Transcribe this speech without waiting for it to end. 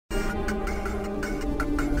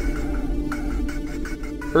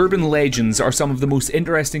Urban legends are some of the most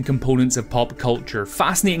interesting components of pop culture,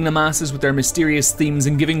 fascinating the masses with their mysterious themes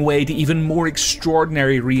and giving way to even more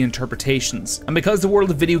extraordinary reinterpretations. And because the world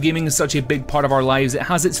of video gaming is such a big part of our lives, it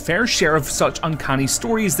has its fair share of such uncanny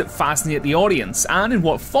stories that fascinate the audience, and in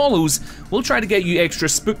what follows, we'll try to get you extra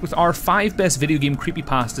spooked with our 5 best video game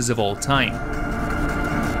creepypastas of all time.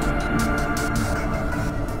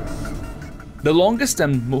 The longest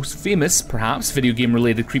and most famous, perhaps, video game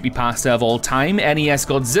related creepypasta of all time, NES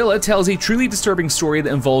Godzilla, tells a truly disturbing story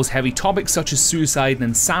that involves heavy topics such as suicide and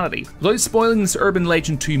insanity. Without spoiling this urban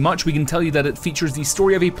legend too much, we can tell you that it features the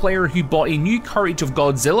story of a player who bought a new courage of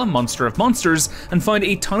Godzilla, monster of monsters, and found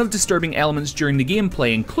a ton of disturbing elements during the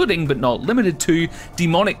gameplay, including, but not limited to,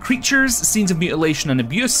 demonic creatures, scenes of mutilation and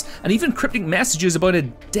abuse, and even cryptic messages about a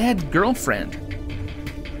dead girlfriend.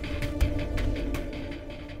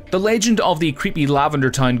 The legend of the creepy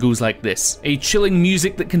Lavender town goes like this. A chilling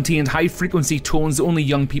music that contained high-frequency tones only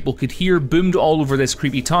young people could hear boomed all over this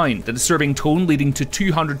creepy town, the disturbing tone leading to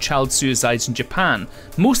 200 child suicides in Japan,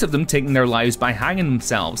 most of them taking their lives by hanging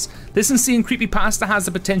themselves. This insane creepypasta has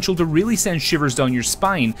the potential to really send shivers down your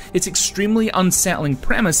spine, its extremely unsettling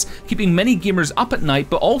premise keeping many gamers up at night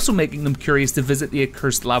but also making them curious to visit the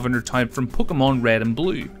accursed Lavender town from Pokemon Red and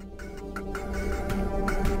Blue.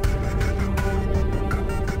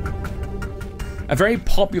 A very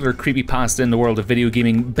popular creepypasta in the world of video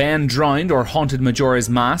gaming, Ben Drowned, or Haunted Majora's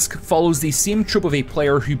Mask, follows the same trope of a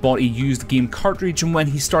player who bought a used game cartridge, and when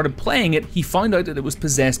he started playing it, he found out that it was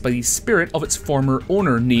possessed by the spirit of its former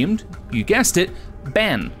owner named, you guessed it,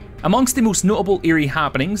 Ben. Amongst the most notable eerie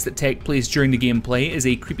happenings that take place during the gameplay is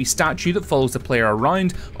a creepy statue that follows the player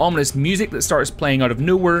around, ominous music that starts playing out of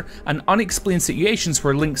nowhere, and unexplained situations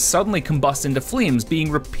where Link suddenly combusts into flames,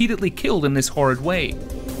 being repeatedly killed in this horrid way.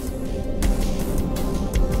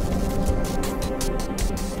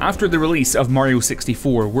 After the release of Mario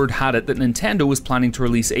 64, word had it that Nintendo was planning to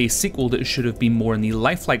release a sequel that should have been more on the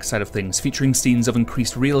lifelike side of things, featuring scenes of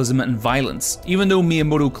increased realism and violence. Even though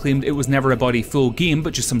Miyamoto claimed it was never about a full game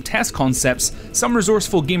but just some test concepts, some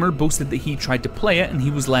resourceful gamer boasted that he tried to play it and he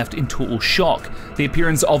was left in total shock. The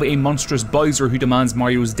appearance of a monstrous Bowser who demands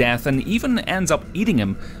Mario's death and even ends up eating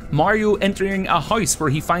him, Mario entering a house where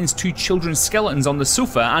he finds 2 children's skeletons on the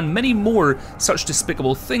sofa, and many more such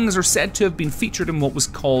despicable things are said to have been featured in what was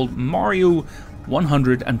called Mario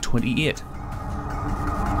 128.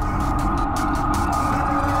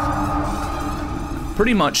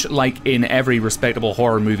 Pretty much like in every respectable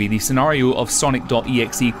horror movie, the scenario of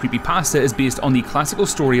Sonic.exe creepypasta is based on the classical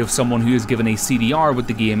story of someone who is given a CDR with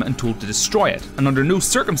the game and told to destroy it, and under no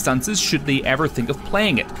circumstances should they ever think of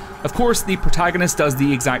playing it. Of course, the protagonist does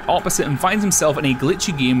the exact opposite and finds himself in a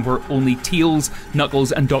glitchy game where only Tails,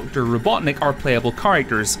 Knuckles, and Dr. Robotnik are playable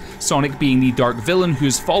characters, Sonic being the dark villain who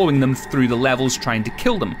is following them through the levels trying to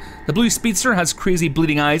kill them. The blue speedster has crazy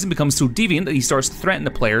bleeding eyes and becomes so deviant that he starts to threaten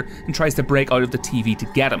the player and tries to break out of the TV to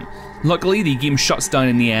get him. Luckily, the game shuts down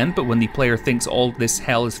in the end, but when the player thinks all this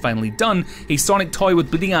hell is finally done, a Sonic toy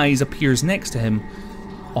with bleeding eyes appears next to him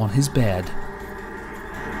on his bed.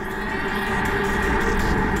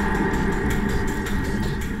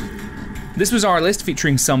 This was our list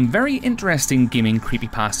featuring some very interesting gaming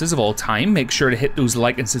creepypastas of all time. Make sure to hit those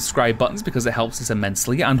like and subscribe buttons because it helps us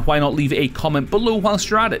immensely, and why not leave a comment below whilst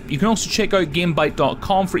you're at it. You can also check out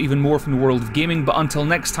GameBite.com for even more from the world of gaming, but until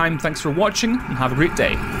next time, thanks for watching and have a great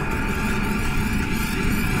day.